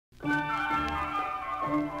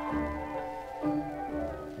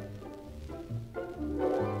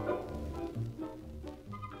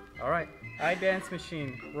All right,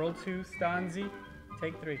 iDanceMachine, roll 2, Stanzi,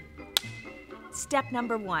 take 3. Step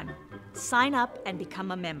number 1, sign up and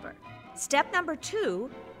become a member. Step number 2,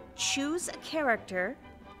 choose a character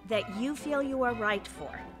that you feel you are right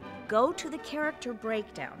for. Go to the character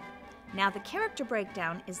breakdown. Now, the character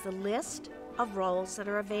breakdown is the list of roles that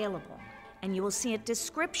are available, and you will see a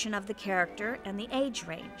description of the character and the age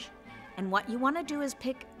range. And what you want to do is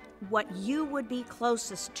pick what you would be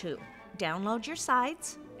closest to. Download your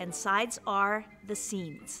sides, and sides are the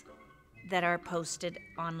scenes that are posted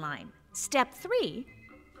online. Step 3,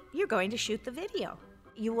 you're going to shoot the video.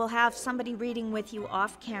 You will have somebody reading with you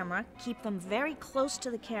off camera. Keep them very close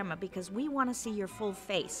to the camera because we want to see your full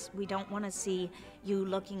face. We don't want to see you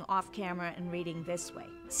looking off camera and reading this way.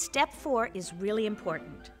 Step 4 is really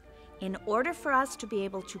important. In order for us to be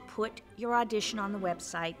able to put your audition on the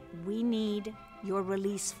website, we need your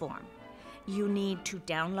release form. You need to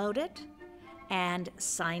download it and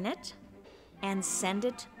sign it and send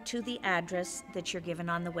it to the address that you're given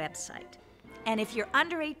on the website. And if you're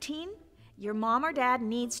under 18, your mom or dad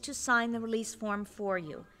needs to sign the release form for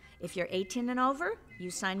you. If you're 18 and over, you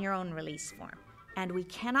sign your own release form. And we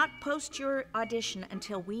cannot post your audition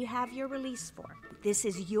until we have your release form. This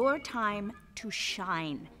is your time to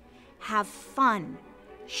shine. Have fun.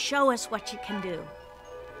 Show us what you can do.